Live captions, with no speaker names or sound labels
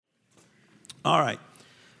All right.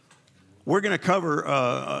 We're going to cover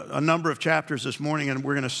a number of chapters this morning, and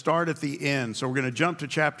we're going to start at the end. So we're going to jump to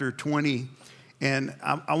chapter 20. And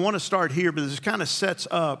I want to start here, but this kind of sets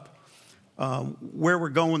up where we're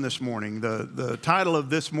going this morning. The title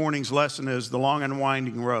of this morning's lesson is The Long and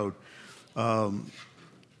Winding Road.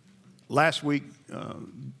 Last week,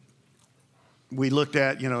 we looked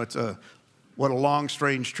at, what a long,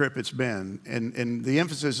 strange trip it's been. And the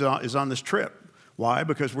emphasis is on this trip. Why?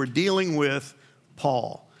 Because we're dealing with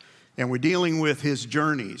Paul. And we're dealing with his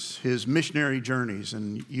journeys, his missionary journeys.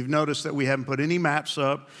 And you've noticed that we haven't put any maps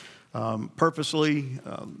up purposely.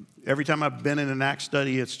 Every time I've been in an Acts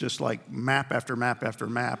study, it's just like map after map after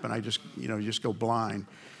map. And I just go blind.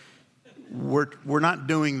 We're not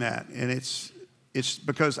doing that. And it's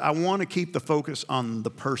because I want to keep the focus on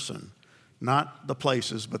the person. Not the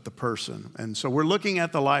places, but the person. And so we're looking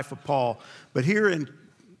at the life of Paul. But here in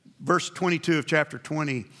verse 22 of chapter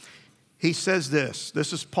 20, he says this.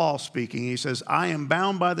 This is Paul speaking. He says, I am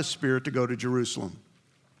bound by the Spirit to go to Jerusalem.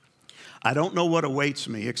 I don't know what awaits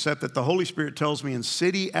me, except that the Holy Spirit tells me in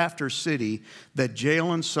city after city that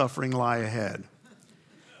jail and suffering lie ahead.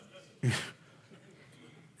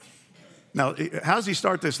 Now, how does he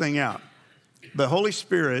start this thing out? The Holy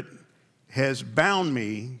Spirit has bound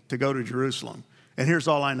me to go to Jerusalem. And here's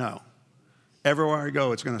all I know. Everywhere I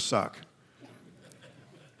go, it's going to suck.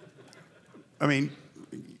 I mean,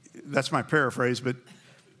 that's my paraphrase, but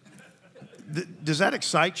does that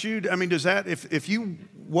excite you? I mean, does that, if you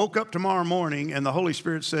woke up tomorrow morning and the Holy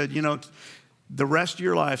Spirit said, the rest of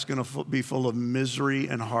your life's going to be full of misery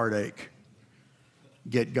and heartache,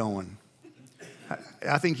 get going.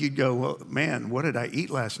 I think you'd go, well, man, what did I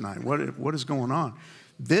eat last night? What is going on?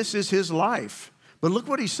 This is his life. But look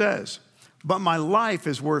what he says. But my life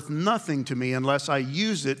is worth nothing to me unless I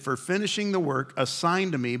use it for finishing the work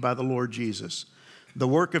assigned to me by the Lord Jesus, the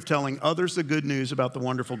work of telling others the good news about the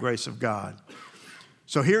wonderful grace of God.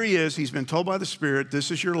 So here he is. He's been told by the Spirit,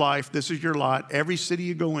 this is your life, this is your lot. Every city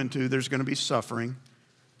you go into, there's going to be suffering.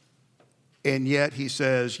 And yet he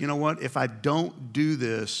says, you know what? If I don't do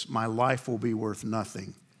this, my life will be worth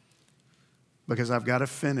nothing because I've got to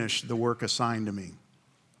finish the work assigned to me.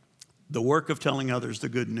 The work of telling others the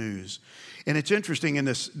good news. And it's interesting in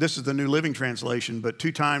this is the New Living Translation, but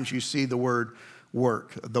 2 times you see the word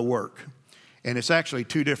work, the work. And it's actually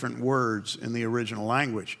 2 different words in the original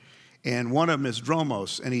language. And one of them is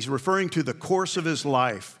dromos, and he's referring to the course of his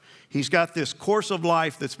life. He's got this course of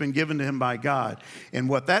life that's been given to him by God. And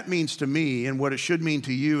what that means to me and what it should mean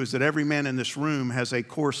to you is that every man in this room has a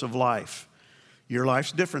course of life. Your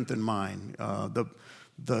life's different than mine.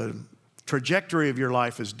 The trajectory of your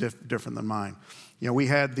life is different than mine. We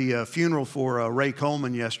had the funeral for Ray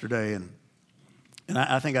Coleman yesterday, and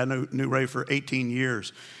I think I knew Ray for 18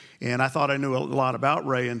 years. And I thought I knew a lot about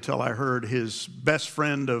Ray until I heard his best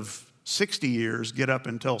friend of 60 years get up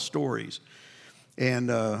and tell stories.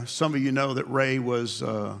 And some of you know that Ray was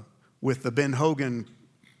with the Ben Hogan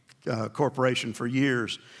Corporation for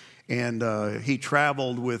years. And he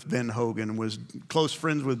traveled with Ben Hogan, was close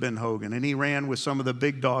friends with Ben Hogan. And he ran with some of the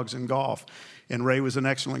big dogs in golf. And Ray was an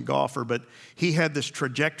excellent golfer. But he had this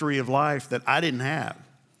trajectory of life that I didn't have.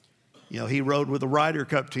 He rode with the Ryder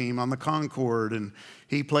Cup team on the Concorde. And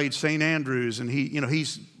he played St. Andrews. And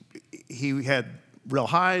he had real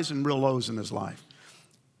highs and real lows in his life.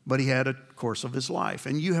 But he had a course of his life.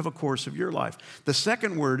 And you have a course of your life. The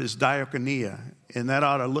second word is diakonia. And that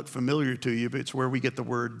ought to look familiar to you, but it's where we get the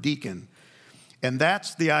word deacon. And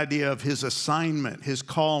that's the idea of his assignment, his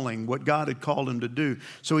calling, what God had called him to do.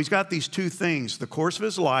 So he's got these 2 things, the course of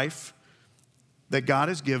his life that God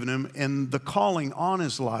has given him and the calling on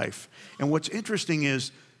his life. And what's interesting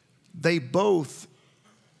is they both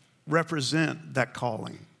represent that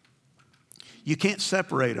calling. You can't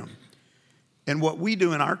separate them. And what we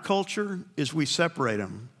do in our culture is we separate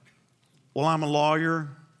them. Well, I'm a lawyer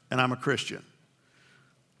and I'm a Christian.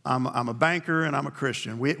 I'm a banker and I'm a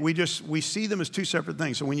Christian. We see them as 2 separate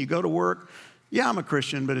things. So when you go to work, yeah, I'm a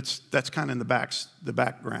Christian, but that's kind of in the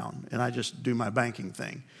background, and I just do my banking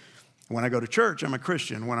thing. When I go to church, I'm a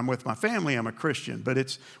Christian. When I'm with my family, I'm a Christian.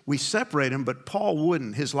 But we separate them, but Paul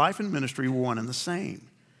wouldn't. His life and ministry were one and the same.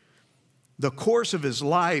 The course of his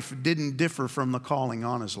life didn't differ from the calling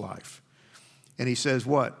on his life. And he says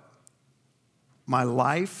what? My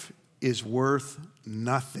life is worth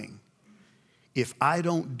nothing if I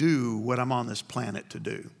don't do what I'm on this planet to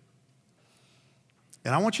do.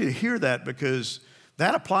 And I want you to hear that because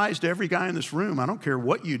that applies to every guy in this room. I don't care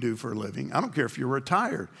what you do for a living. I don't care if you're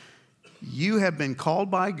retired. You have been called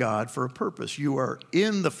by God for a purpose. You are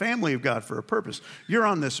in the family of God for a purpose. You're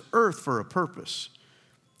on this earth for a purpose.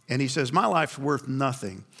 And he says, my life's worth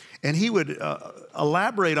nothing. And he would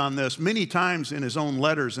elaborate on this many times in his own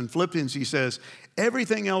letters. In Philippians, he says,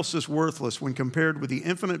 everything else is worthless when compared with the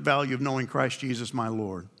infinite value of knowing Christ Jesus, my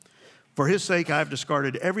Lord. For his sake, I have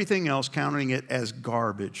discarded everything else, counting it as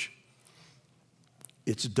garbage.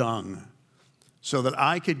 It's dung, so that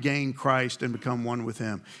I could gain Christ and become one with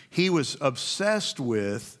him. He was obsessed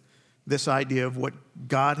with this idea of what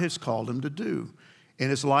God has called him to do. And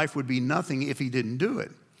his life would be nothing if he didn't do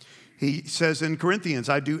it. He says in Corinthians,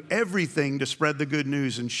 I do everything to spread the good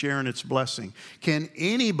news and share in its blessing. Can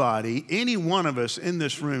anybody, any one of us in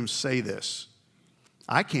this room say this?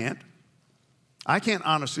 I can't. I can't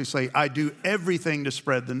honestly say I do everything to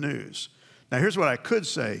spread the news. Now here's what I could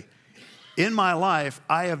say. In my life,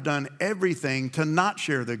 I have done everything to not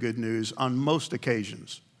share the good news on most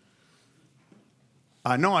occasions.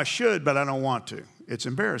 I know I should, but I don't want to. It's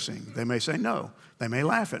embarrassing. They may say no. They may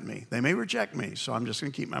laugh at me. They may reject me, so I'm just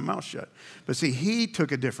going to keep my mouth shut. But see, he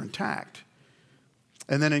took a different tact.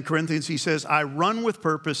 And then in Corinthians, he says, I run with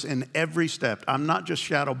purpose in every step. I'm not just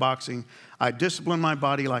shadow boxing. I discipline my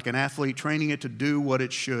body like an athlete, training it to do what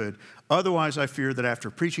it should. Otherwise, I fear that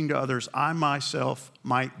after preaching to others, I myself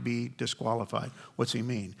might be disqualified. What's he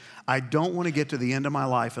mean? I don't want to get to the end of my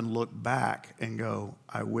life and look back and go,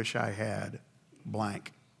 I wish I had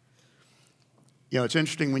blank. You know, it's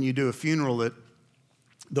interesting when you do a funeral that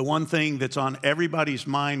the one thing that's on everybody's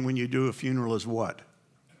mind when you do a funeral is what?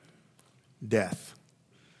 Death.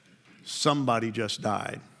 Somebody just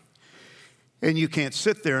died. And you can't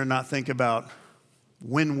sit there and not think about,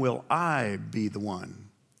 when will I be the one?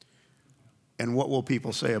 And what will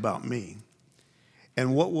people say about me?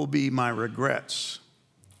 And what will be my regrets?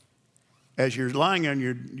 As you're lying on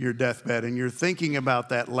your deathbed and you're thinking about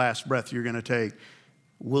that last breath you're going to take,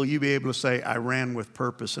 will you be able to say, I ran with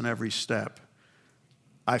purpose in every step?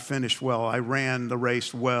 I finished well. I ran the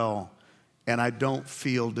race well. And I don't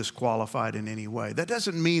feel disqualified in any way. That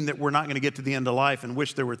doesn't mean that we're not going to get to the end of life and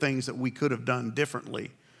wish there were things that we could have done differently.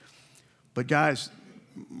 But guys,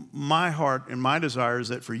 my heart and my desire is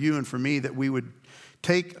that for you and for me, that we would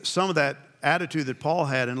take some of that attitude that Paul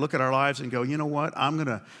had and look at our lives and go, you know what? I'm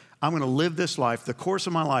going to live this life, the course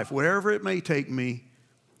of my life, wherever it may take me,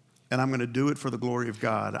 and I'm going to do it for the glory of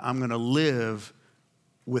God. I'm going to live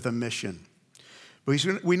with a mission.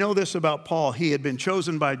 But we know this about Paul. He had been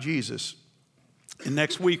chosen by Jesus. And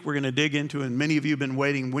next week, we're going to dig into, and many of you have been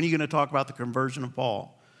waiting, when are you going to talk about the conversion of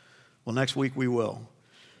Paul? Well, next week we will.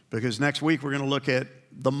 Because next week we're going to look at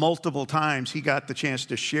the multiple times he got the chance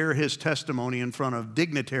to share his testimony in front of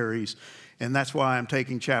dignitaries. And that's why I'm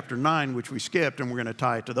taking chapter 9, which we skipped, and we're going to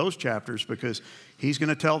tie it to those chapters, because he's going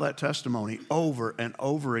to tell that testimony over and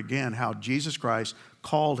over again, how Jesus Christ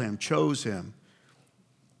called him, chose him.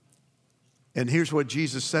 And here's what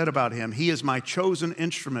Jesus said about him. He is my chosen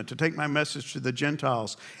instrument to take my message to the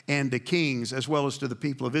Gentiles and to kings, as well as to the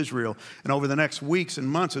people of Israel. And over the next weeks and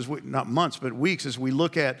months, not months, but weeks, as we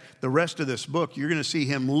look at the rest of this book, you're going to see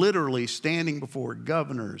him literally standing before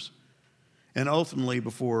governors and ultimately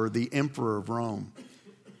before the emperor of Rome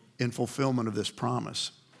in fulfillment of this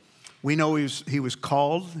promise. We know he was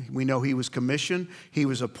called. We know he was commissioned. He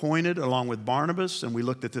was appointed along with Barnabas, and we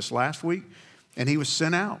looked at this last week, and he was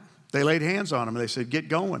sent out. They laid hands on him. They said, get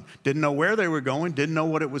going. Didn't know where they were going. Didn't know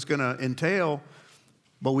what it was going to entail.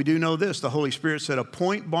 But we do know this. The Holy Spirit said,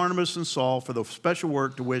 appoint Barnabas and Saul for the special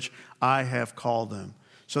work to which I have called them.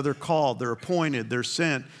 So they're called, they're appointed, they're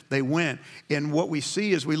sent, they went. And what we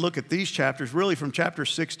see as we look at these chapters, really from chapter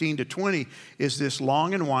 16 to 20, is this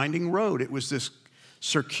long and winding road. It was this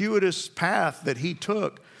circuitous path that he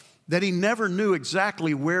took that he never knew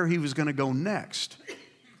exactly where he was going to go next.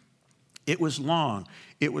 It was long.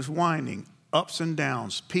 It was winding, ups and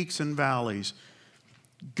downs, peaks and valleys,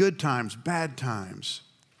 good times, bad times.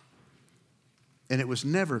 And it was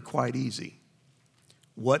never quite easy.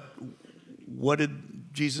 What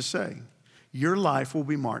did Jesus say? Your life will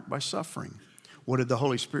be marked by suffering. What did the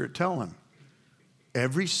Holy Spirit tell him?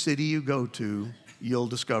 Every city you go to, you'll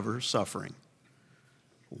discover suffering.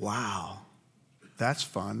 Wow, that's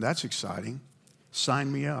fun. That's exciting.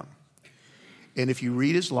 Sign me up. And if you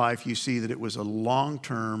read his life, you see that it was a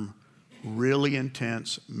long-term, really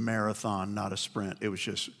intense marathon, not a sprint. It was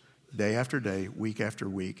just day after day, week after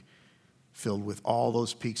week, filled with all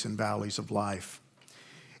those peaks and valleys of life.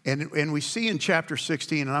 And we see in chapter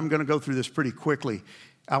 16, and I'm going to go through this pretty quickly.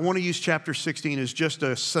 I want to use chapter 16 as just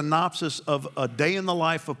a synopsis of a day in the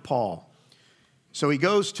life of Paul. So he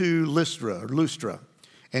goes to Lystra,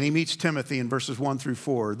 and he meets Timothy in verses 1 through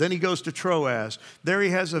 4. Then he goes to Troas. There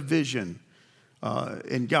he has a vision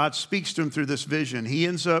And God speaks to him through this vision. He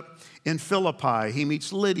ends up in Philippi. He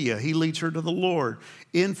meets Lydia. He leads her to the Lord.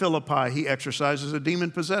 In Philippi, he exorcises a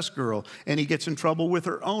demon-possessed girl, and he gets in trouble with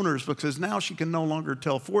her owners because now she can no longer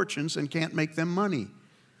tell fortunes and can't make them money.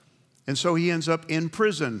 And so he ends up in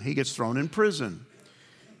prison. He gets thrown in prison.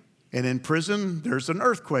 And in prison, there's an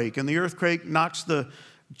earthquake, and the earthquake knocks the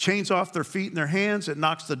chains off their feet and their hands. It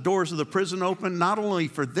knocks the doors of the prison open, not only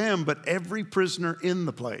for them, but every prisoner in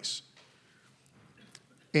the place.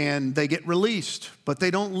 And they get released, but they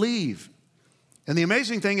don't leave. And the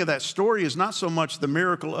amazing thing of that story is not so much the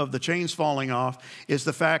miracle of the chains falling off, is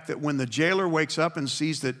the fact that when the jailer wakes up and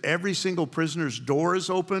sees that every single prisoner's door is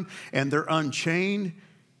open and they're unchained,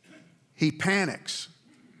 he panics.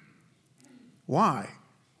 Why?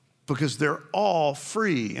 Because they're all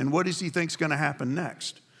free. And what does he think's going to happen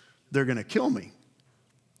next? They're going to kill me.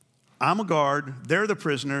 I'm a guard. They're the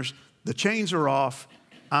prisoners. The chains are off.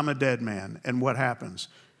 I'm a dead man. And what happens?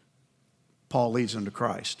 Paul leads them to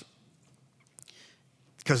Christ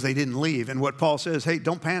because they didn't leave. And what Paul says, hey,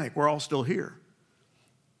 don't panic. We're all still here.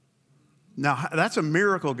 Now, that's a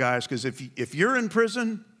miracle, guys, because if you're in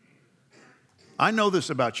prison, I know this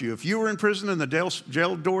about you. If you were in prison and the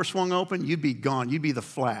jail door swung open, you'd be gone. You'd be the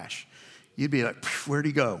Flash. You'd be like, where'd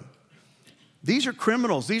he go? These are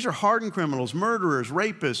criminals. These are hardened criminals, murderers,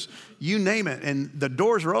 rapists, you name it. And the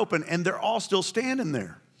doors are open, and they're all still standing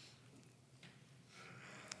there.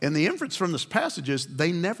 And the inference from this passage is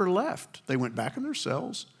they never left. They went back in their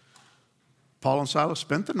cells. Paul and Silas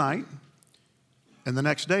spent the night. And the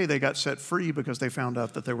next day, they got set free because they found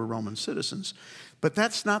out that they were Roman citizens. But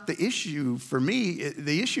that's not the issue for me.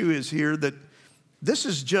 The issue is here that this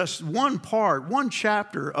is just one part, one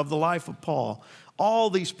chapter of the life of Paul.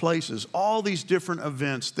 All these places, all these different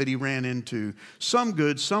events that he ran into, some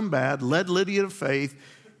good, some bad, led Lydia to faith,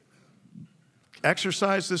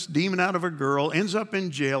 exorcised this demon out of a girl, ends up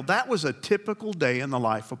in jail. That was a typical day in the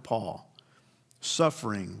life of Paul.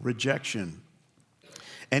 Suffering, rejection.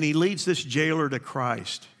 And he leads this jailer to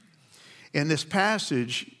Christ. In this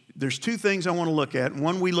passage, there's two things I want to look at.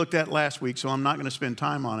 One we looked at last week, so I'm not going to spend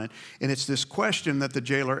time on it. And it's this question that the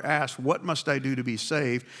jailer asked, what must I do to be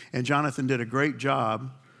saved? And Jonathan did a great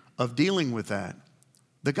job of dealing with that.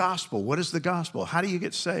 The gospel. What is the gospel? How do you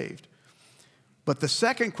get saved? But the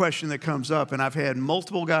second question that comes up, and I've had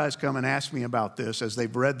multiple guys come and ask me about this as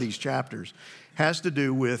they've read these chapters, has to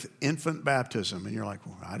do with infant baptism. And you're like,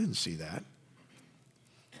 well, I didn't see that.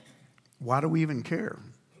 Why do we even care?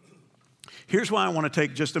 Here's why I want to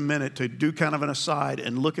take just a minute to do kind of an aside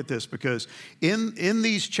and look at this, because in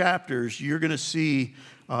these chapters, you're going to see,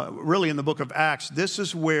 really in the book of Acts, this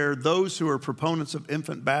is where those who are proponents of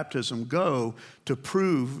infant baptism go to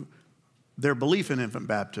prove their belief in infant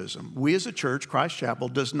baptism. We as a church, Christ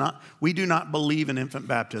Chapel, we do not believe in infant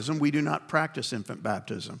baptism. We do not practice infant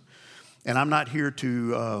baptism. And I'm not here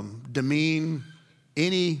to demean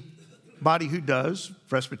anybody who does,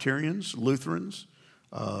 Presbyterians, Lutherans,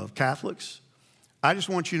 Catholics. I just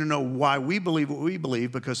want you to know why we believe what we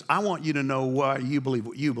believe, because I want you to know why you believe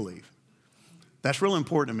what you believe. That's real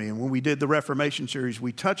important to me. And when we did the Reformation series,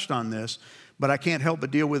 we touched on this, but I can't help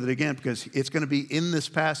but deal with it again because it's going to be in this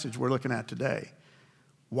passage we're looking at today.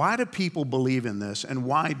 Why do people believe in this, and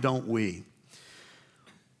why don't we?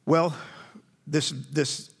 Well,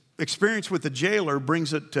 this experience with the jailer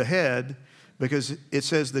brings it to head, because it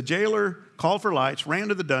says the jailer called for lights, ran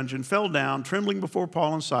to the dungeon, fell down, trembling before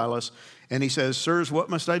Paul and Silas, and he says, sirs, what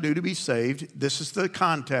must I do to be saved? This is the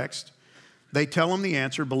context. They tell him the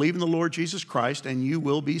answer, believe in the Lord Jesus Christ and you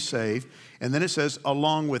will be saved. And then it says,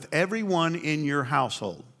 along with everyone in your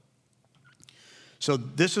household. So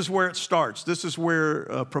this is where it starts. This is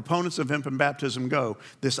where proponents of infant baptism go.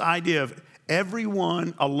 This idea of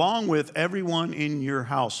everyone, along with everyone in your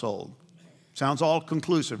household. Sounds all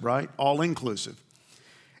conclusive, right? All inclusive.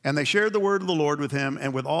 And they shared the word of the Lord with him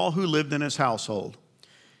and with all who lived in his household.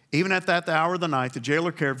 Even at that hour of the night, the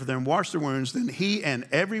jailer cared for them, washed their wounds. Then he and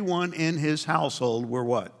everyone in his household were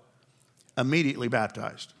what? Immediately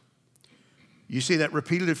baptized. You see that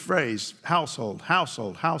repeated phrase, household,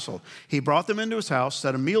 household, household. He brought them into his house,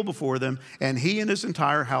 set a meal before them, and he and his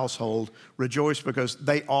entire household rejoiced because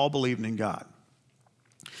they all believed in God.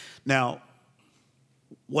 Now,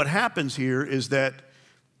 what happens here is that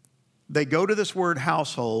they go to this word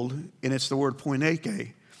household, and it's the word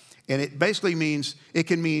poineke. And it basically means, it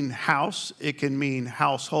can mean house, it can mean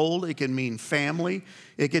household, it can mean family.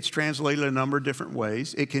 It gets translated a number of different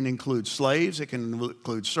ways. It can include slaves, it can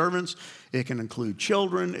include servants, it can include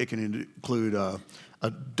children, it can include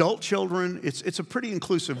adult children. It's a pretty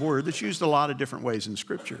inclusive word that's used a lot of different ways in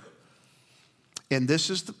Scripture. And this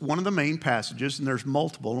is one of the main passages, and there's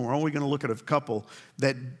multiple, and we're only going to look at a couple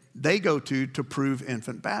that they go to prove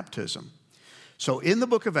infant baptism. So in the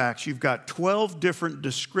book of Acts, you've got 12 different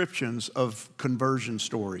descriptions of conversion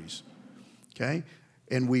stories, okay?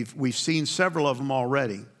 And we've seen several of them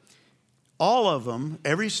already. All of them,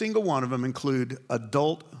 every single one of them include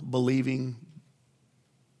adult believing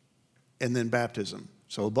and then baptism.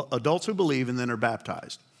 So adults who believe and then are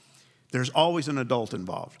baptized. There's always an adult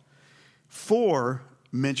involved. 4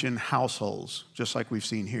 mention households, just like we've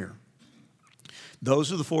seen here.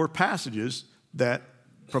 Those are the 4 passages that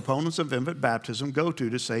proponents of infant baptism go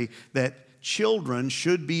to say that children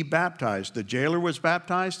should be baptized. The jailer was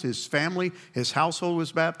baptized, his family, his household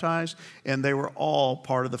was baptized, and they were all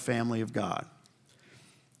part of the family of God.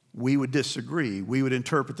 We would disagree. We would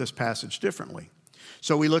interpret this passage differently.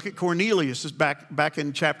 So we look at Cornelius back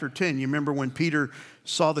in chapter 10. You remember when Peter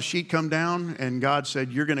saw the sheet come down and God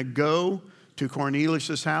said, you're going to go to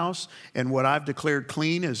Cornelius' house, and what I've declared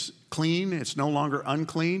clean is clean. It's no longer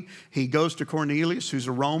unclean. He goes to Cornelius, who's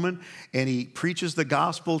a Roman, and he preaches the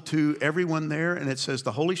gospel to everyone there, and it says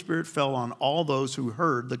the Holy Spirit fell on all those who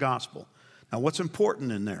heard the gospel. Now, what's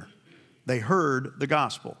important in there? They heard the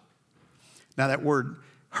gospel. Now, that word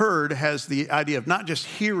heard has the idea of not just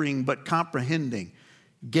hearing, but comprehending,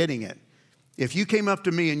 getting it. If you came up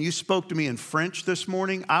to me and you spoke to me in French this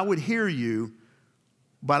morning, I would hear you,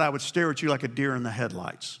 but I would stare at you like a deer in the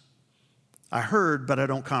headlights. I heard, but I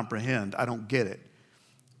don't comprehend. I don't get it.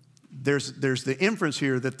 There's the inference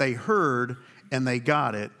here that they heard and they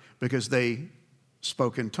got it because they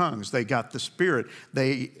spoke in tongues. They got the Spirit.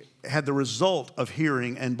 They had the result of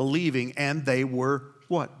hearing and believing, and they were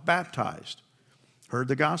what? Baptized. Heard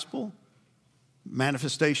the gospel,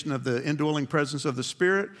 manifestation of the indwelling presence of the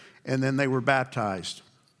Spirit, and then they were baptized.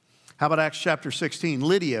 How about Acts chapter 16?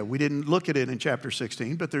 Lydia, we didn't look at it in chapter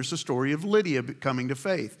 16, but there's the story of Lydia coming to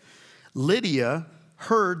faith. Lydia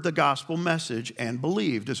heard the gospel message and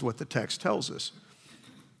believed, is what the text tells us.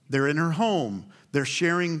 They're in her home. They're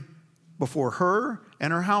sharing before her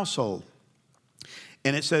and her household.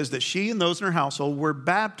 And it says that she and those in her household were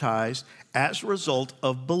baptized as a result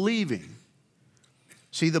of believing.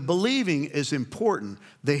 See, the believing is important.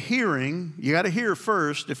 The hearing, you got to hear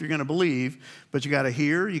first if you're going to believe, but you got to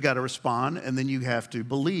hear, you got to respond, and then you have to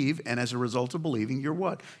believe. And as a result of believing, you're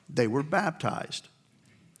what? They were baptized.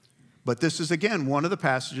 But this is, again, one of the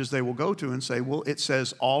passages they will go to and say, well, it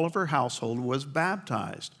says all of her household was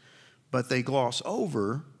baptized. But they gloss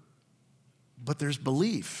over, but there's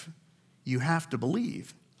belief. You have to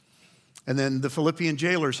believe. And then the Philippian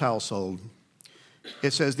jailer's household.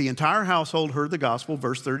 It says the entire household heard the gospel,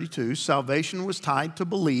 verse 32. Salvation was tied to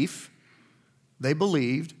belief. They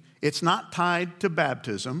believed. It's not tied to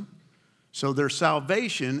baptism. So their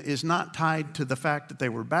salvation is not tied to the fact that they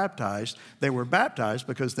were baptized. They were baptized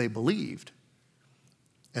because they believed.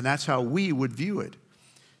 And that's how we would view it.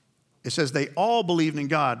 It says they all believed in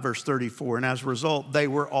God, verse 34, and as a result, they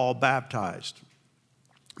were all baptized.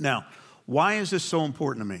 Now, why is this so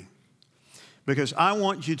important to me? Because I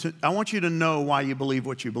want you to know why you believe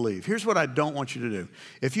what you believe. Here's what I don't want you to do.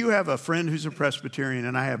 If you have a friend who's a Presbyterian,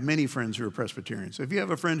 and I have many friends who are Presbyterians. If you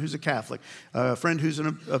have a friend who's a Catholic, a friend who's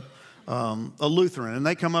a Lutheran, and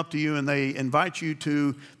they come up to you and they invite you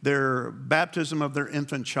to their baptism of their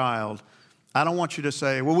infant child, I don't want you to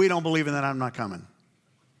say, well, we don't believe in that, I'm not coming.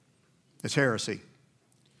 It's heresy.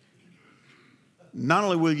 Not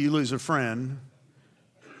only will you lose a friend,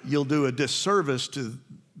 you'll do a disservice to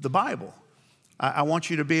the Bible. I want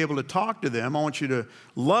you to be able to talk to them. I want you to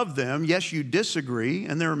love them. Yes, you disagree,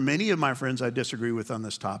 and there are many of my friends I disagree with on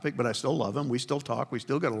this topic, but I still love them. We still talk. We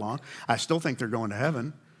still get along. I still think they're going to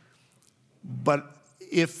heaven. But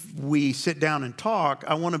if we sit down and talk,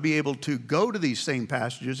 I want to be able to go to these same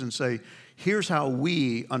passages and say, here's how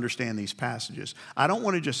we understand these passages. I don't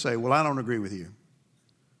want to just say, well, I don't agree with you.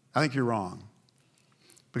 I think you're wrong.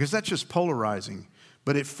 Because that's just polarizing.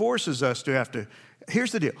 But it forces us to have to.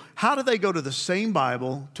 Here's the deal. How do they go to the same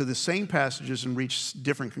Bible, to the same passages, and reach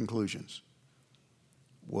different conclusions?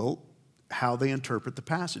 Well, how they interpret the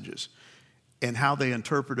passages and how they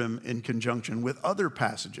interpret them in conjunction with other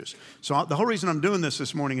passages. So the whole reason I'm doing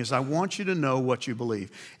this morning is I want you to know what you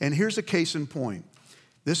believe. And here's a case in point.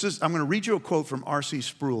 I'm going to read you a quote from R.C.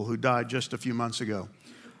 Sproul, who died just a few months ago.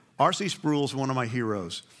 R.C. Sproul is one of my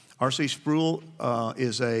heroes. R.C. Sproul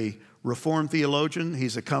is a Reformed theologian.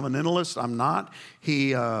 He's a covenantalist. I'm not.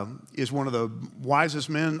 He is one of the wisest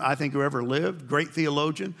men I think who ever lived, great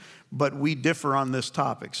theologian, but we differ on this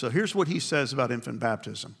topic. So here's what he says about infant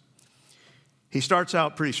baptism. He starts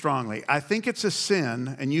out pretty strongly. I think it's a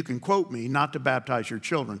sin, and you can quote me, not to baptize your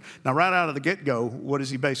children. Now, right out of the get-go, what is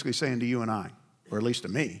he basically saying to you and I? or at least to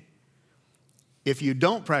me. If you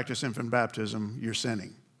don't practice infant baptism, you're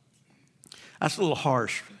sinning. That's a little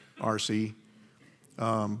harsh, RC,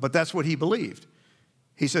 but that's what he believed.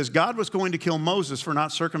 He says God was going to kill Moses for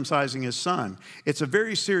not circumcising his son. It's a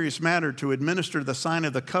very serious matter to administer the sign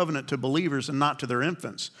of the covenant to believers and not to their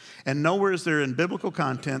infants. And nowhere is there in biblical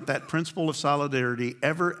content that principle of solidarity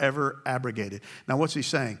ever abrogated. Now, what's he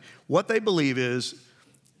saying? What they believe is,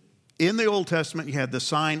 in the Old Testament, you had the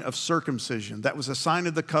sign of circumcision. That was a sign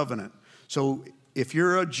of the covenant. So if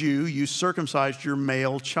you're a Jew, you circumcised your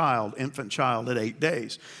male child, infant child, at 8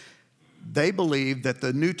 days. They believe that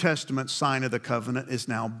the New Testament sign of the covenant is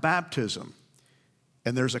now baptism.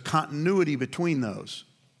 And there's a continuity between those.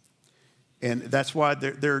 And that's why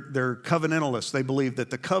they're covenantalists. They believe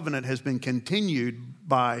that the covenant has been continued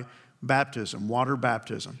by baptism, water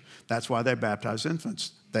baptism. That's why they baptize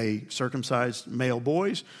infants. They circumcise male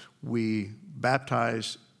boys. We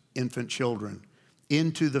baptize infant children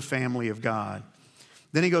into the family of God.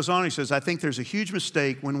 Then he goes on, he says, I think there's a huge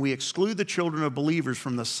mistake when we exclude the children of believers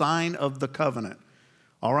from the sign of the covenant.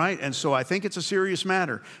 All right? And so I think it's a serious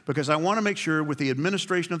matter because I want to make sure with the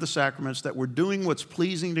administration of the sacraments that we're doing what's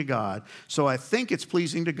pleasing to God. So I think it's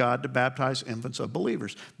pleasing to God to baptize infants of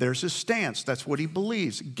believers. There's his stance. That's what he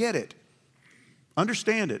believes. Get it.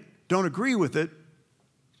 Understand it. Don't agree with it,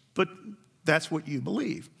 but that's what you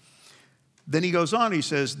believe. Then he goes on, he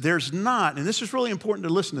says, there's not, and this is really important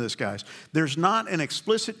to listen to this, guys, there's not an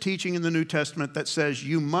explicit teaching in the New Testament that says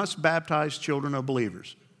you must baptize children of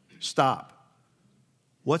believers. Stop.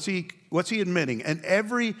 What's he admitting? And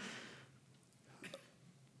every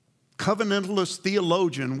covenantalist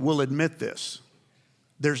theologian will admit this.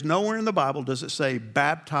 There's nowhere in the Bible does it say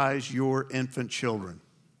baptize your infant children.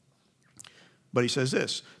 But he says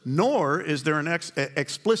this, nor is there an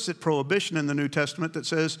explicit prohibition in the New Testament that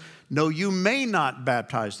says, no, you may not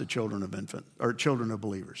baptize the children of infant or children of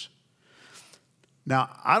believers. Now,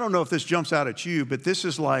 I don't know if this jumps out at you, but this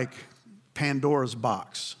is like Pandora's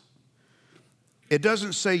box. It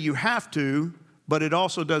doesn't say you have to, but it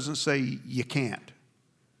also doesn't say you can't.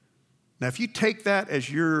 Now, if you take that as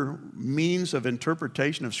your means of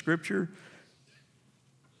interpretation of Scripture,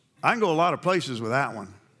 I can go a lot of places with that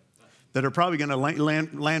one that are probably going to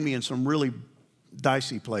land me in some really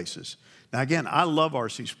dicey places. Now, again, I love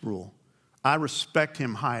R.C. Sproul. I respect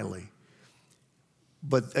him highly.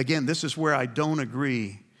 But again, this is where I don't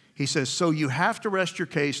agree. He says, so you have to rest your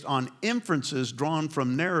case on inferences drawn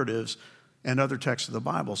from narratives and other texts of the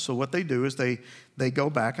Bible. So what they do is they go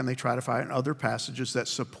back and they try to find other passages that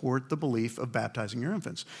support the belief of baptizing your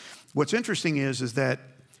infants. What's interesting is that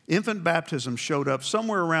infant baptism showed up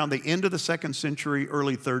somewhere around the end of the 2nd century,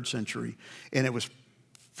 early 3rd century, and it was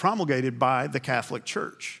promulgated by the Catholic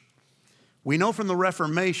Church. We know from the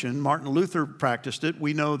Reformation, Martin Luther practiced it.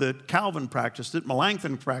 We know that Calvin practiced it.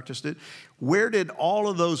 Melanchthon practiced it. Where did all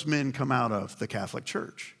of those men come out of? The Catholic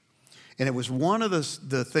Church. And it was one of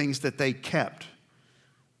the things that they kept.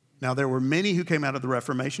 Now, there were many who came out of the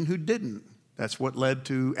Reformation who didn't. That's what led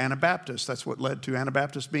to Anabaptists. That's what led to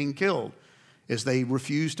Anabaptists being killed, is they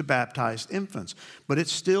refused to baptize infants. But it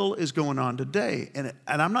still is going on today. And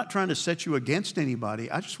I'm not trying to set you against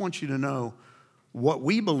anybody. I just want you to know what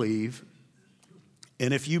we believe.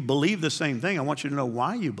 And if you believe the same thing, I want you to know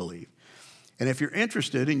why you believe. And if you're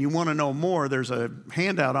interested and you want to know more, there's a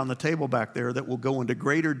handout on the table back there that will go into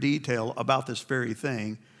greater detail about this very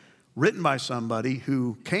thing, written by somebody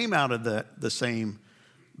who came out of the same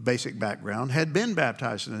basic background, had been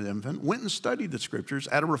baptized as an infant, went and studied the Scriptures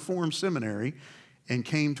at a Reformed seminary, and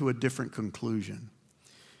came to a different conclusion.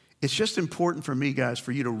 It's just important for me, guys,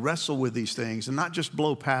 for you to wrestle with these things and not just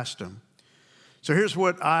blow past them. So here's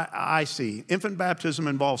what I see. Infant baptism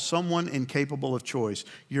involves someone incapable of choice.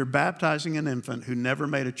 You're baptizing an infant who never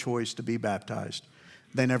made a choice to be baptized.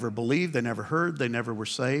 They never believed, they never heard, they never were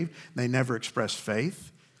saved, they never expressed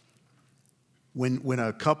faith. When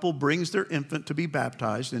a couple brings their infant to be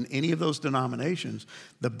baptized in any of those denominations,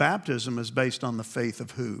 the baptism is based on the faith of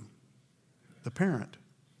who? The parent.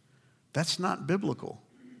 That's not biblical.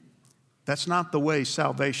 That's not the way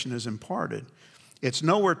salvation is imparted. It's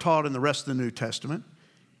nowhere taught in the rest of the New Testament.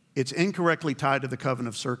 It's incorrectly tied to the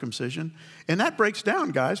covenant of circumcision. And that breaks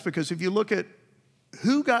down, guys, because if you look at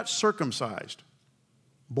who got circumcised,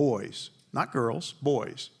 boys, not girls,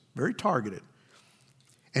 boys, very targeted.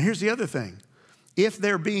 And here's the other thing. If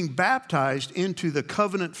they're being baptized into the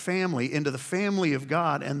covenant family, into the family of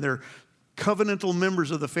God, and they're covenantal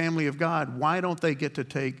members of the family of God, why don't they get to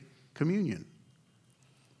take communion?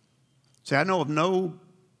 See, I know of no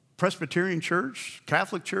Presbyterian church,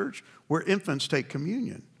 Catholic church, where infants take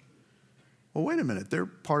communion. Well, wait a minute. They're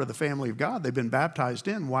part of the family of God. They've been baptized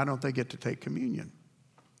in. Why don't they get to take communion?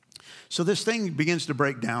 So this thing begins to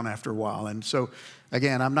break down after a while. And so,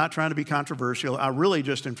 again, I'm not trying to be controversial. I really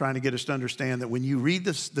just am trying to get us to understand that when you read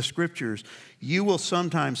the scriptures, you will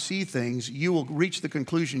sometimes see things, you will reach the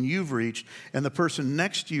conclusion you've reached, and the person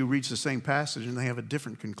next to you reads the same passage and they have a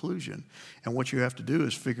different conclusion. And what you have to do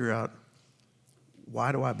is figure out,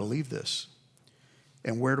 why do I believe this?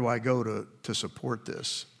 And where do I go to support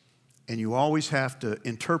this? And you always have to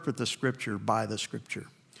interpret the scripture by the scripture.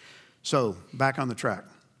 So, back on the track.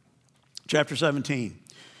 Chapter 17.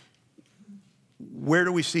 Where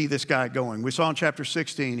do we see this guy going? We saw in chapter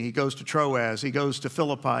 16, he goes to Troas, he goes to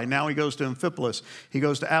Philippi, now he goes to Amphipolis, he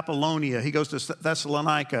goes to Apollonia, he goes to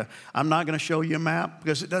Thessalonica. I'm not going to show you a map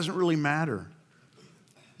because it doesn't really matter.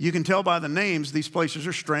 You can tell by the names, these places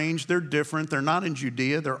are strange, they're different, they're not in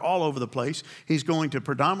Judea, they're all over the place. He's going to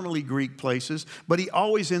predominantly Greek places, but he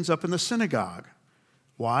always ends up in the synagogue.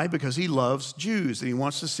 Why? Because he loves Jews and he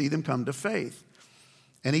wants to see them come to faith.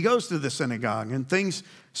 And he goes to the synagogue, and things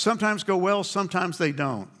sometimes go well, sometimes they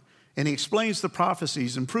don't. And he explains the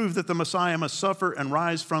prophecies and proves that the Messiah must suffer and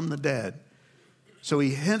rise from the dead. So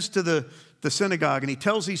he hints to the synagogue, and he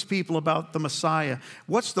tells these people about the Messiah.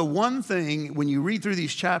 What's the one thing, when you read through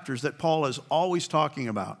these chapters, that Paul is always talking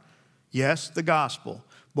about? Yes, the gospel.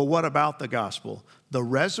 But what about the gospel? The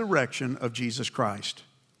resurrection of Jesus Christ.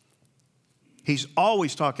 He's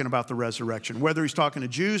always talking about the resurrection, whether he's talking to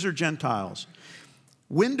Jews or Gentiles.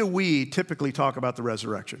 When do we typically talk about the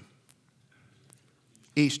resurrection?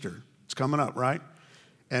 Easter. It's coming up, right?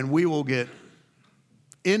 And we will get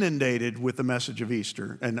inundated with the message of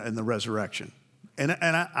Easter and the resurrection. And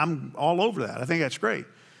I'm all over that. I think that's great.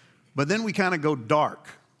 But then we kind of go dark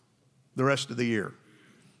the rest of the year.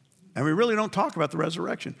 And we really don't talk about the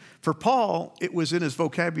resurrection. For Paul, it was in his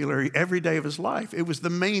vocabulary every day of his life. It was the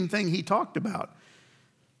main thing he talked about.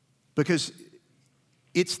 Because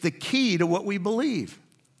it's the key to what we believe.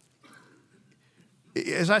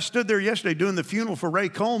 As I stood there yesterday doing the funeral for Ray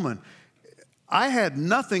Coleman, I had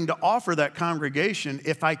nothing to offer that congregation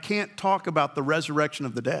if I can't talk about the resurrection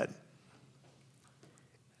of the dead.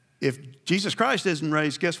 If Jesus Christ isn't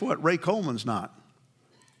raised, guess what? Ray Coleman's not.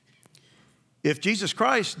 If Jesus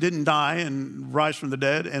Christ didn't die and rise from the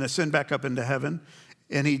dead and ascend back up into heaven,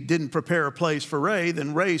 and he didn't prepare a place for Ray,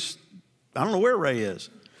 then Ray's, I don't know where Ray is.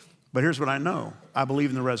 But here's what I know. I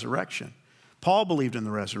believe in the resurrection. Paul believed in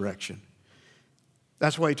the resurrection.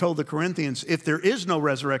 That's why he told the Corinthians, if there is no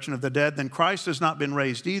resurrection of the dead, then Christ has not been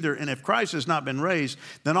raised either. And if Christ has not been raised,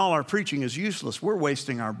 then all our preaching is useless. We're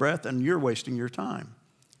wasting our breath and you're wasting your time.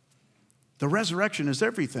 The resurrection is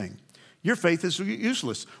everything. Your faith is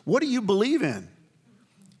useless. What do you believe in?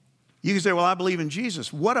 You can say, well, I believe in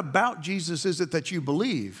Jesus. What about Jesus is it that you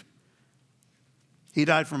believe? He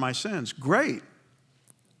died for my sins. Great.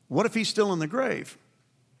 What if he's still in the grave?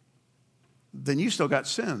 Then you still got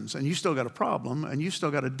sins, and you still got a problem, and you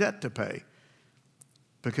still got a debt to pay.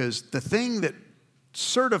 Because the thing that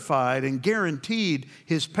certified and guaranteed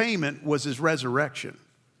his payment was his resurrection.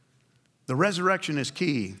 The resurrection is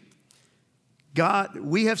key.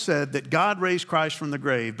 We have said that God raised Christ from the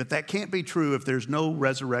grave, but that can't be true if there's no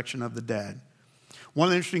resurrection of the dead. One of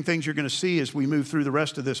the interesting things you're going to see as we move through the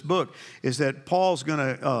rest of this book is that Paul's going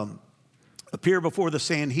to appear before the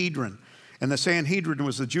Sanhedrin. And the Sanhedrin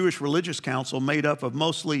was the Jewish religious council made up of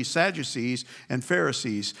mostly Sadducees and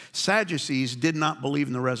Pharisees. Sadducees did not believe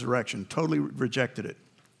in the resurrection, totally rejected it.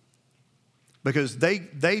 Because they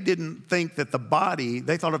didn't think that the body,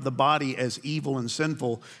 they thought of the body as evil and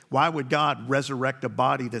sinful. Why would God resurrect a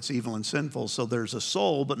body that's evil and sinful? So there's a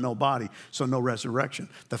soul but no body, so no resurrection.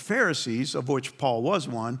 The Pharisees, of which Paul was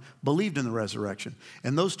one, believed in the resurrection.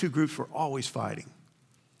 And those two groups were always fighting.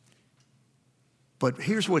 But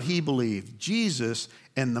here's what he believed. Jesus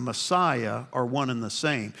and the Messiah are one and the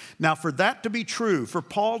same. Now, for that to be true, for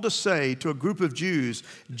Paul to say to a group of Jews,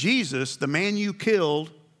 Jesus, the man you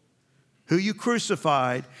killed, who you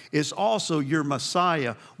crucified, is also your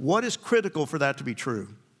Messiah. What is critical for that to be true?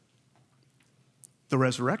 The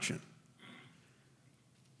resurrection.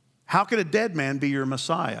 How could a dead man be your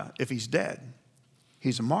Messiah if he's dead?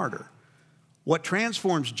 He's a martyr. What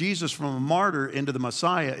transforms Jesus from a martyr into the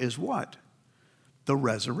Messiah is what? The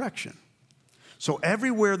resurrection. So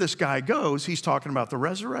everywhere this guy goes, he's talking about the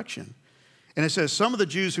resurrection. And it says some of the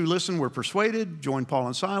Jews who listened were persuaded, joined Paul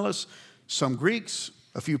and Silas, some Greeks,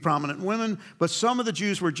 a few prominent women, but some of the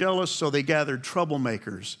Jews were jealous, so they gathered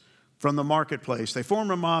troublemakers from the marketplace. They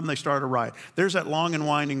formed a mob and they started a riot. There's that long and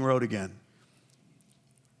winding road again.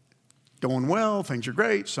 Going well, things are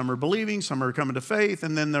great, some are believing, some are coming to faith,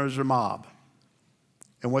 and then there's a mob.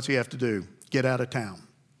 And what's he have to do? Get out of town.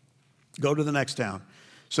 Go to the next town.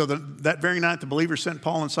 So that very night, the believers sent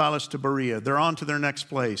Paul and Silas to Berea. They're on to their next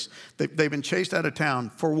place. They've been chased out of town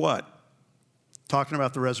for what? Talking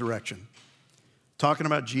about the resurrection. Talking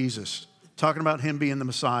about Jesus. Talking about him being the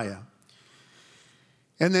Messiah.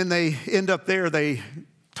 And then they end up there. They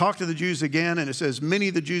talk to the Jews again, and it says, many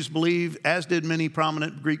of the Jews believed, as did many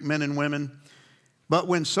prominent Greek men and women. But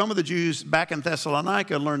when some of the Jews back in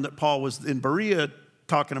Thessalonica learned that Paul was in Berea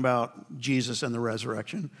talking about Jesus and the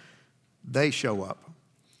resurrection, they show up.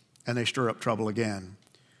 And they stir up trouble again.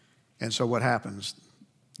 And so what happens?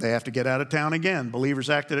 They have to get out of town again. Believers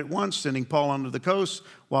acted at once, sending Paul onto the coast,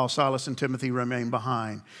 while Silas and Timothy remained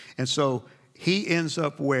behind. And so he ends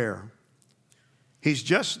up where? He's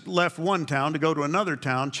just left one town to go to another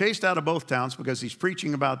town, chased out of both towns because he's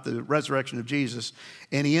preaching about the resurrection of Jesus,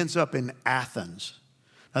 and he ends up in Athens.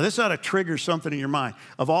 Now this ought to trigger something in your mind.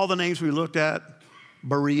 Of all the names we looked at,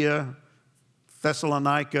 Berea,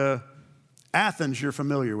 Thessalonica, Athens you're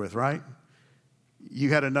familiar with, right? You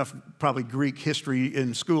had enough probably Greek history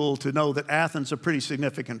in school to know that Athens is a pretty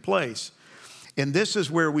significant place. And this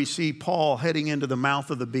is where we see Paul heading into the mouth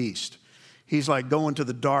of the beast. He's like going to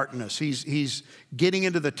the darkness. He's getting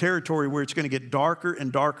into the territory where it's going to get darker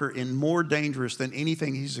and darker and more dangerous than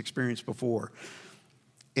anything he's experienced before.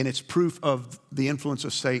 And it's proof of the influence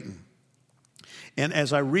of Satan. And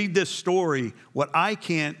as I read this story, what I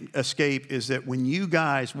can't escape is that when you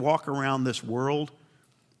guys walk around this world,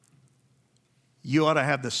 you ought to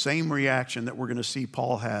have the same reaction that we're going to see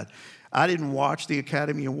Paul had. I didn't watch the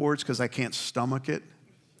Academy Awards because I can't stomach it.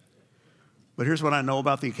 But here's what I know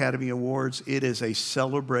about the Academy Awards. It is a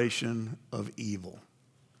celebration of evil.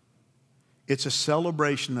 It's a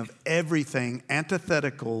celebration of everything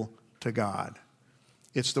antithetical to God.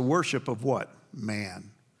 It's the worship of what?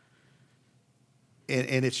 Man.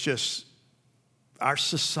 And it's just, our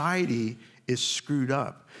society is screwed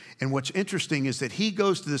up. And what's interesting is that he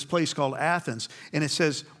goes to this place called Athens, and it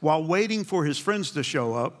says, while waiting for his friends to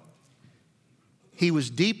show up, he was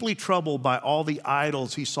deeply troubled by all the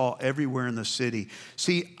idols he saw everywhere in the city.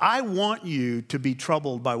 See, I want you to be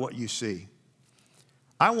troubled by what you see.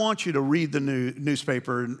 I want you to read the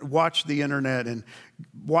newspaper and watch the internet and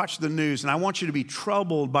watch the news, and I want you to be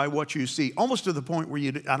troubled by what you see, almost to the point where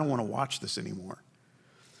I don't want to watch this anymore.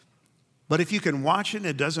 But if you can watch it and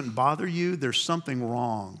it doesn't bother you, there's something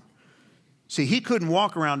wrong. See, he couldn't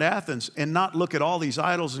walk around Athens and not look at all these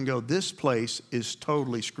idols and go, this place is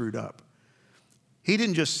totally screwed up. He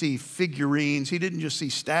didn't just see figurines. He didn't just see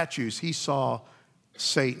statues. He saw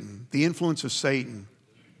Satan, the influence of Satan.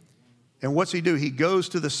 And what's he do? He goes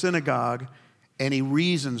to the synagogue and he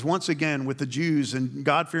reasons once again with the Jews and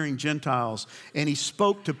God-fearing Gentiles. And he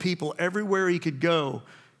spoke to people everywhere he could go.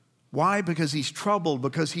 Why? Because he's troubled,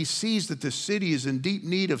 because he sees that the city is in deep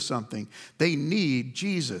need of something. They need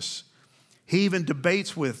Jesus. He even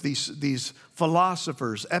debates with these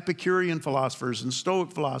philosophers, Epicurean philosophers and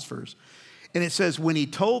Stoic philosophers. And it says, when he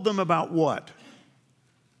told them about what?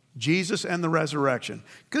 Jesus and the resurrection.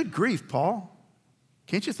 Good grief, Paul.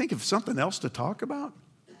 Can't you think of something else to talk about?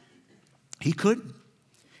 He couldn't.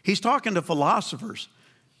 He's talking to philosophers.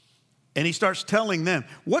 And he starts telling them,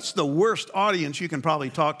 what's the worst audience you can probably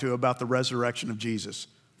talk to about the resurrection of Jesus?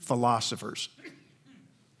 Philosophers.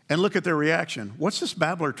 And look at their reaction. What's this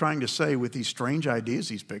babbler trying to say with these strange ideas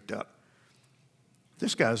he's picked up?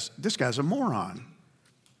 This guy's a moron.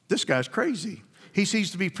 This guy's crazy. He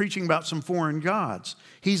seems to be preaching about some foreign gods.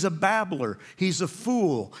 He's a babbler. He's a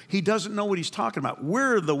fool. He doesn't know what he's talking about.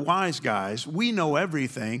 We're the wise guys. We know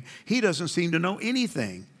everything. He doesn't seem to know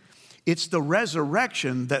anything. It's the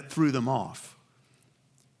resurrection that threw them off.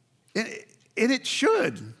 And it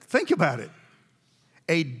should. Think about it.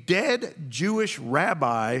 A dead Jewish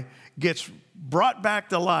rabbi gets brought back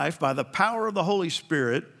to life by the power of the Holy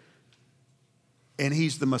Spirit, and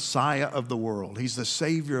he's the Messiah of the world. He's the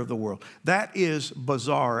Savior of the world. That is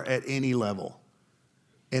bizarre at any level.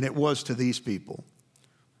 And it was to these people.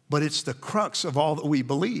 But it's the crux of all that we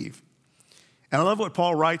believe. And I love what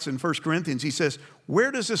Paul writes in 1 Corinthians. He says,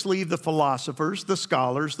 where does this leave the philosophers, the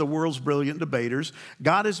scholars, the world's brilliant debaters?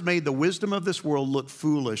 God has made the wisdom of this world look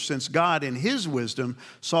foolish, since God in his wisdom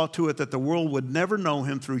saw to it that the world would never know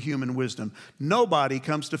him through human wisdom. Nobody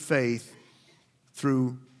comes to faith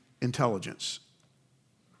through intelligence.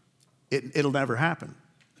 It'll never happen.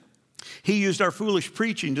 He used our foolish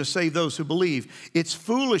preaching to save those who believe. It's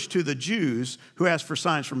foolish to the Jews who ask for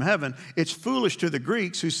signs from heaven. It's foolish to the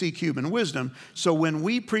Greeks who seek human wisdom. So when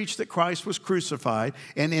we preach that Christ was crucified,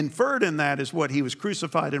 and inferred in that is what? He was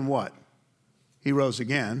crucified and what? He rose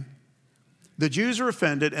again. The Jews are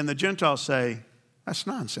offended and the Gentiles say, that's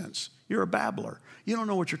nonsense. You're a babbler. You don't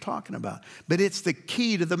know what you're talking about. But it's the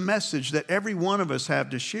key to the message that every one of us have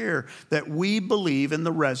to share, that we believe in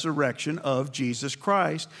the resurrection of Jesus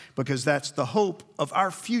Christ, because that's the hope of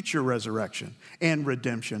our future resurrection and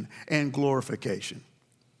redemption and glorification.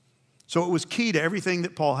 So it was key to everything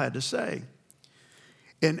that Paul had to say.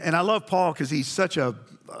 And I love Paul because he's such a...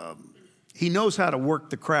 he knows how to work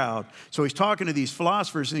the crowd. So he's talking to these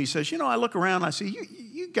philosophers and he says, I look around and I see,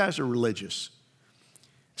 you guys are religious.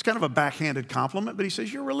 It's kind of a backhanded compliment, but he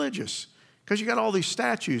says, you're religious because you got all these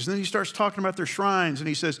statues. And then he starts talking about their shrines and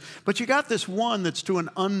he says, but you got this one that's to an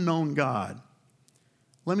unknown God.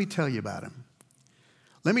 Let me tell you about him.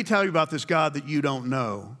 Let me tell you about this God that you don't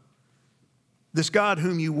know. This God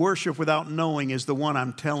whom you worship without knowing is the one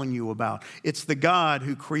I'm telling you about. It's the God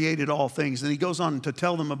who created all things. And he goes on to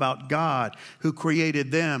tell them about God who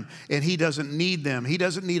created them, and he doesn't need them. He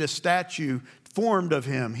doesn't need a statue formed of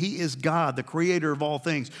him. He is God, the creator of all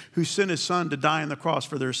things, who sent his son to die on the cross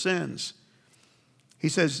for their sins. He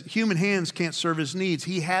says human hands can't serve his needs.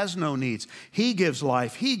 He has no needs. He gives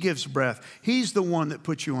life. He gives breath. He's the one that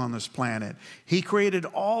put you on this planet. He created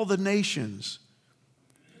all the nations.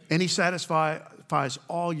 And he satisfies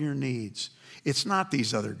all your needs. It's not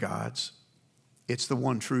these other gods. It's the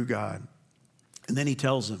one true God. And then he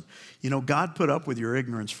tells them, God put up with your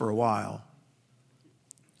ignorance for a while,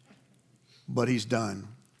 but he's done.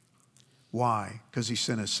 Why? Because he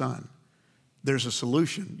sent his son. There's a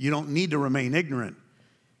solution. You don't need to remain ignorant.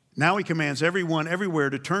 Now he commands everyone everywhere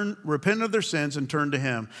to repent of their sins and turn to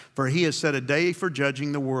him, for he has set a day for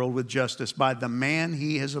judging the world with justice by the man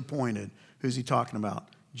he has appointed. Who's he talking about?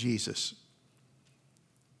 Jesus.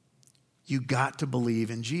 You got to believe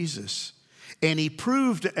in Jesus. And he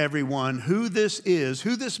proved to everyone who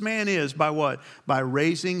this man is, by what? By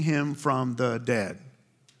raising him from the dead.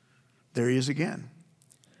 There he is again.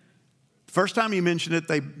 First time he mentioned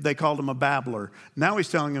it, they called him a babbler. Now he's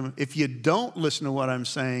telling them, if you don't listen to what I'm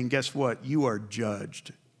saying, guess what? You are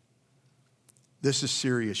judged. This is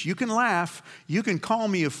serious. You can laugh. You can call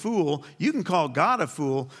me a fool. You can call God a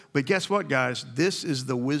fool. But guess what, guys? This is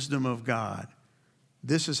the wisdom of God.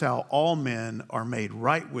 This is how all men are made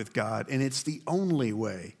right with God. And it's the only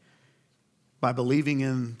way, by believing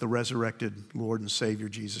in the resurrected Lord and Savior,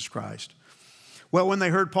 Jesus Christ. Well, when they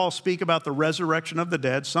heard Paul speak about the resurrection of the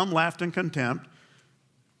dead, some laughed in contempt.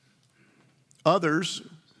 Others,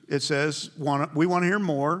 it says, we want to hear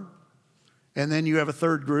more. And then you have a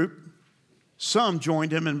third group. Some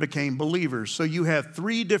joined him and became believers. So you have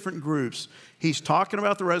three different groups. He's talking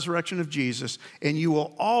about the resurrection of Jesus, and you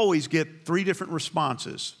will always get three different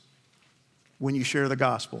responses when you share the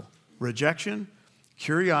gospel: rejection,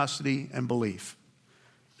 curiosity, and belief.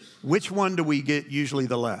 Which one do we get usually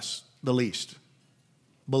the least?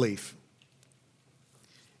 Belief.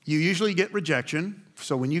 You usually get rejection.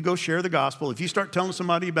 So when you go share the gospel, if you start telling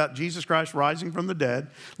somebody about Jesus Christ rising from the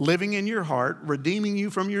dead, living in your heart, redeeming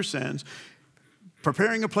you from your sins,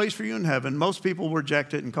 preparing a place for you in heaven, most people will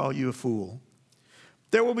reject it and call you a fool.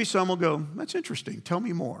 There will be some who will go, that's interesting, tell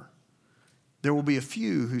me more. There will be a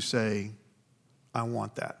few who say, I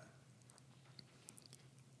want that.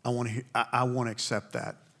 I want to accept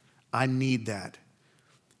that. I need that.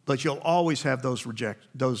 But you'll always have those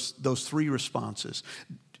three responses.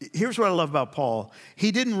 Here's what I love about Paul.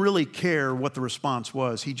 He didn't really care what the response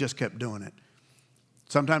was. He just kept doing it.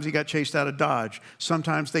 Sometimes he got chased out of Dodge.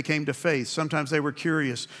 Sometimes they came to faith. Sometimes they were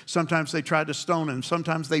curious. Sometimes they tried to stone him.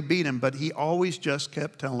 Sometimes they beat him. But he always just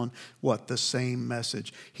kept telling the same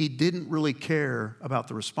message. He didn't really care about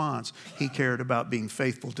the response. He cared about being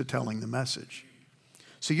faithful to telling the message.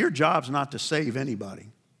 So your job's not to save anybody.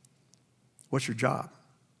 What's your job?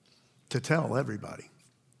 To tell everybody.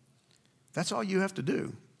 That's all you have to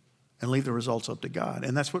do, and leave the results up to God.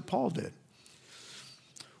 And that's what Paul did.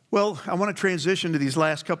 Well, I want to transition to these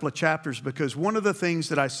last couple of chapters, because one of the things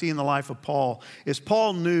that I see in the life of Paul is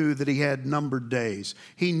Paul knew that he had numbered days.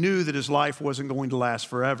 He knew that his life wasn't going to last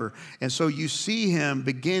forever. And so you see him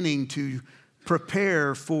beginning to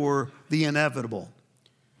prepare for the inevitable.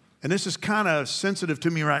 And this is kind of sensitive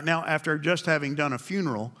to me right now after just having done a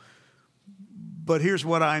funeral. But here's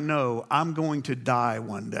what I know. I'm going to die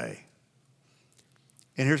one day.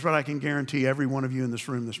 And here's what I can guarantee every one of you in this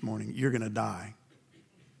room this morning. You're going to die.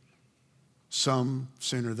 Some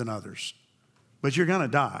sooner than others. But you're going to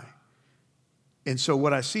die. And so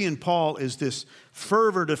what I see in Paul is this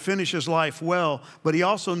fervor to finish his life well, but he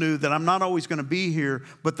also knew that I'm not always going to be here,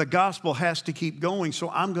 but the gospel has to keep going, so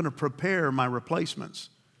I'm going to prepare my replacements.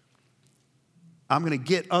 I'm going to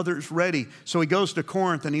get others ready. So he goes to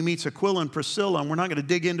Corinth and he meets Aquila and Priscilla, and we're not going to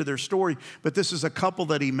dig into their story, but this is a couple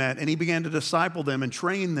that he met, and he began to disciple them and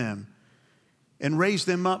train them. and raised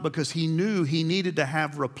them up because he knew he needed to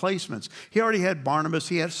have replacements. He already had Barnabas,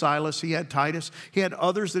 he had Silas, he had Titus, he had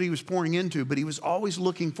others that he was pouring into, but he was always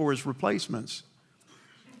looking for his replacements.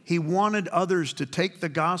 He wanted others to take the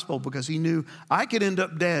gospel because he knew I could end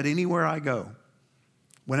up dead anywhere I go.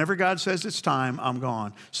 Whenever God says it's time, I'm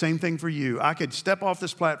gone. Same thing for you. I could step off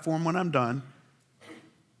this platform when I'm done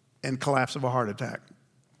and collapse of a heart attack.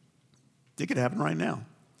 It could happen right now.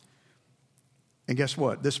 And guess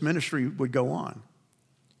what? This ministry would go on.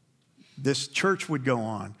 This church would go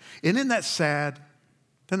on. And isn't that sad?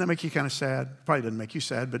 Doesn't that make you kind of sad? Probably doesn't make you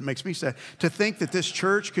sad, but it makes me sad. To think that this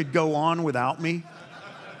church could go on without me.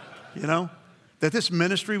 You know? That this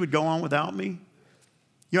ministry would go on without me.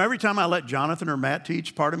 You know, every time I let Jonathan or Matt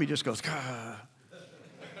teach, part of me just goes, God,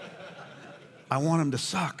 I want them to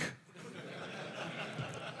suck.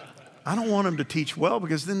 I don't want them to teach well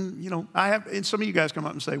because then, you know, and some of you guys come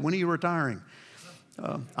up and say, when are you retiring?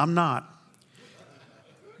 I'm not.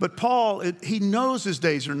 But Paul, he knows his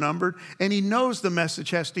days are numbered, and he knows the message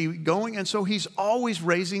has to be going, and so he's always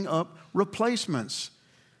raising up replacements.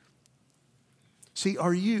 See,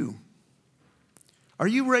 are you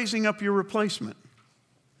raising up your replacement?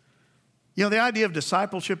 You know, the idea of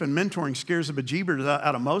discipleship and mentoring scares the bejeebers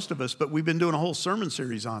out of most of us, but we've been doing a whole sermon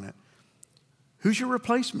series on it. Who's your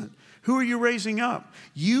replacement? Who are you raising up?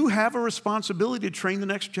 You have a responsibility to train the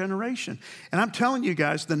next generation. And I'm telling you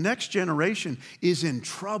guys, the next generation is in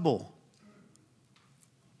trouble.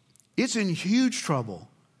 It's in huge trouble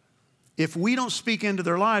if we don't speak into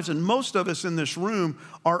their lives. And most of us in this room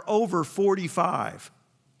are over 45.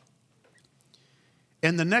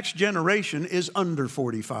 And the next generation is under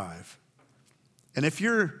 45. And if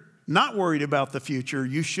you're not worried about the future,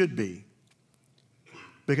 you should be.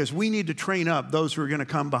 Because we need to train up those who are going to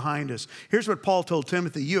come behind us. Here's what Paul told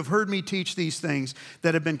Timothy. You have heard me teach these things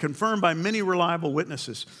that have been confirmed by many reliable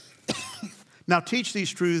witnesses. Now teach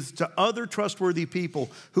these truths to other trustworthy people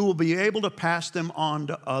who will be able to pass them on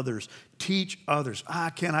to others. Teach others.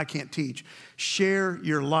 I can't teach. Share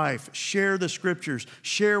your life. Share the scriptures.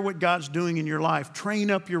 Share what God's doing in your life.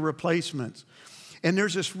 Train up your replacements. And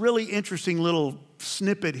there's this really interesting little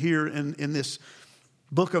snippet here in this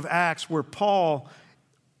book of Acts where Paul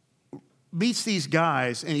meets these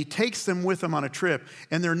guys, and he takes them with him on a trip,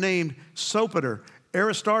 and they're named Sopater,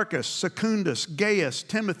 Aristarchus, Secundus, Gaius,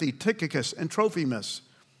 Timothy, Tychicus, and Trophimus.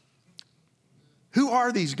 Who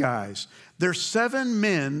are these guys? They're 7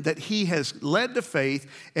 men that he has led to faith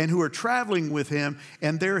and who are traveling with him,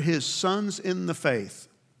 and they're his sons in the faith.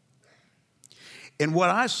 And what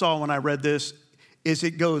I saw when I read this is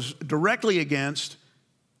it goes directly against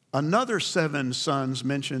another 7 sons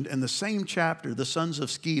mentioned in the same chapter, the sons of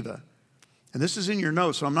Sceva. And this is in your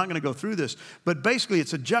notes, so I'm not going to go through this. But basically,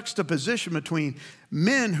 it's a juxtaposition between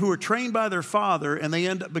men who are trained by their father and they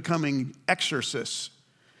end up becoming exorcists.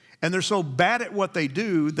 And they're so bad at what they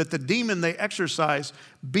do that the demon they exorcise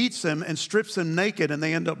beats them and strips them naked and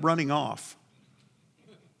they end up running off.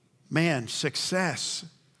 Man, success.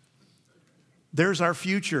 There's our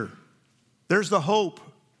future. There's the hope.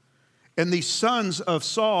 And these sons of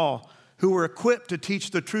Saul who were equipped to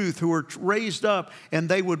teach the truth, who were raised up, and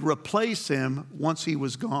they would replace him once he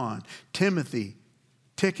was gone. Timothy,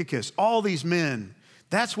 Tychicus, all these men.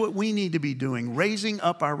 That's what we need to be doing, raising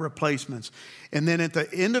up our replacements. And then at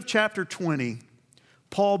the end of chapter 20,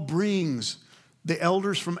 Paul brings the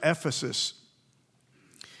elders from Ephesus,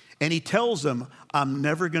 and he tells them, I'm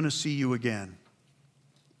never going to see you again.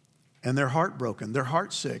 And they're heartbroken, they're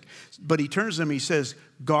heartsick. But he turns to them, he says,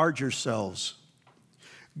 guard yourselves.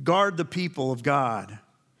 Guard the people of God.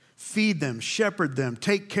 Feed them, shepherd them,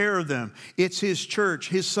 take care of them. It's his church.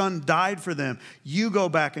 His son died for them. You go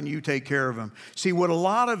back and you take care of them. See, what a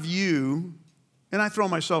lot of you, and I throw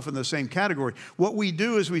myself in the same category, what we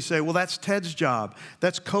do is we say, well, that's Ted's job.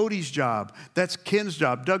 That's Cody's job. That's Ken's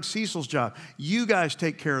job. Doug Cecil's job. You guys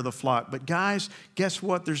take care of the flock. But guys, guess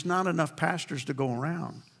what? There's not enough pastors to go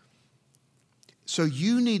around. So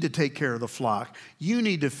you need to take care of the flock. You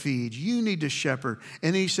need to feed. You need to shepherd.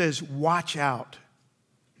 And he says, watch out.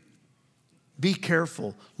 Be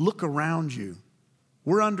careful. Look around you.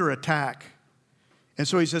 We're under attack. And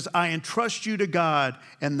so he says, I entrust you to God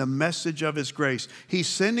and the message of his grace. He's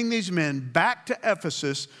sending these men back to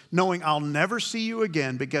Ephesus knowing I'll never see you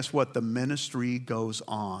again. But guess what? The ministry goes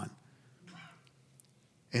on.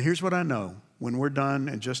 And here's what I know. When we're done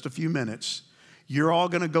in just a few minutes, you're all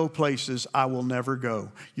going to go places I will never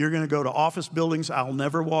go. You're going to go to office buildings I'll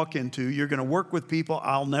never walk into. You're going to work with people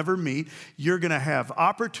I'll never meet. You're going to have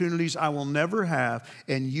opportunities I will never have,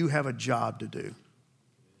 and you have a job to do.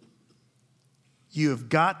 You have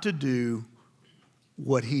got to do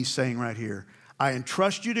what he's saying right here. I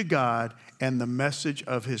entrust you to God and the message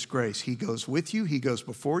of his grace. He goes with you. He goes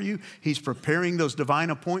before you. He's preparing those divine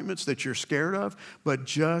appointments that you're scared of, but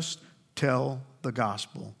just tell the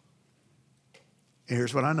gospel. And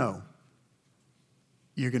here's what I know.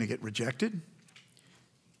 You're going to get rejected.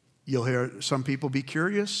 You'll hear some people be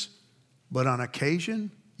curious, but on occasion,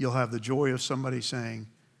 you'll have the joy of somebody saying,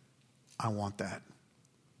 I want that.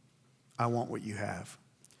 I want what you have.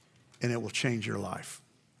 And it will change your life.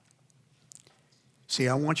 See,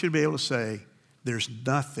 I want you to be able to say, there's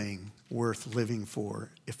nothing worth living for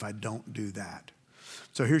if I don't do that.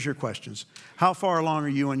 So here's your questions. How far along are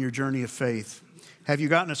you on your journey of faith? Have you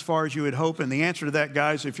gotten as far as you would hope? And the answer to that,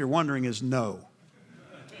 guys, if you're wondering, is no.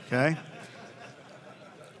 Okay?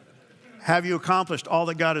 Have you accomplished all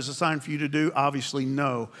that God has assigned for you to do? Obviously,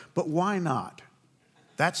 no. But why not?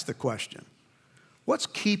 That's the question. What's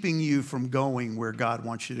keeping you from going where God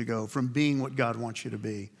wants you to go, from being what God wants you to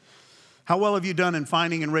be? How well have you done in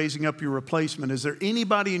finding and raising up your replacement? Is there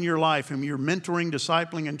anybody in your life whom you're mentoring,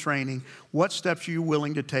 discipling, and training? What steps are you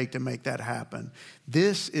willing to take to make that happen?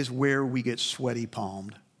 This is where we get sweaty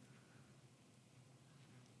palmed.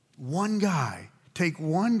 One guy. Take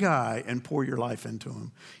one guy and pour your life into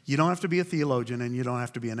him. You don't have to be a theologian and you don't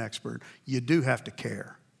have to be an expert. You do have to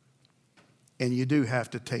care. And you do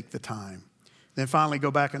have to take the time. Then finally,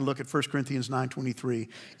 go back and look at 1 Corinthians 9:23.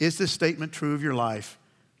 Is this statement true of your life?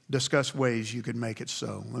 Discuss ways you could make it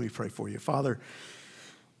so. Let me pray for you. Father,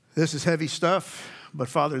 this is heavy stuff, but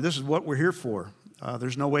Father, this is what we're here for.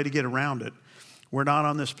 There's no way to get around it. We're not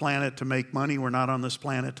on this planet to make money. We're not on this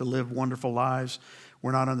planet to live wonderful lives.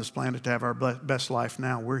 We're not on this planet to have our best life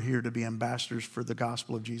now. We're here to be ambassadors for the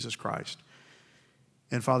gospel of Jesus Christ.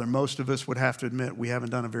 And Father, most of us would have to admit we haven't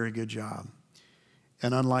done a very good job.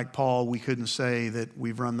 And unlike Paul, we couldn't say that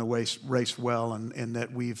we've run the race well and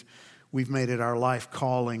that we've made it our life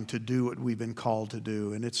calling to do what we've been called to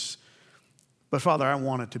do. But Father, I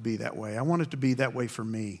want it to be that way. I want it to be that way for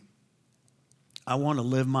me. I want to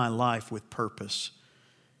live my life with purpose,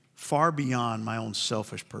 far beyond my own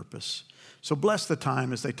selfish purpose. So bless the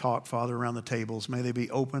time as they talk, Father, around the tables. May they be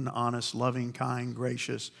open, honest, loving, kind,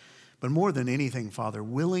 gracious, but more than anything, Father,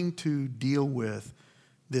 willing to deal with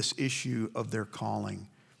this issue of their calling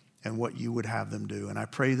and what you would have them do. And I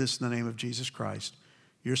pray this in the name of Jesus Christ,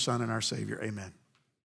 your Son and our Savior. Amen.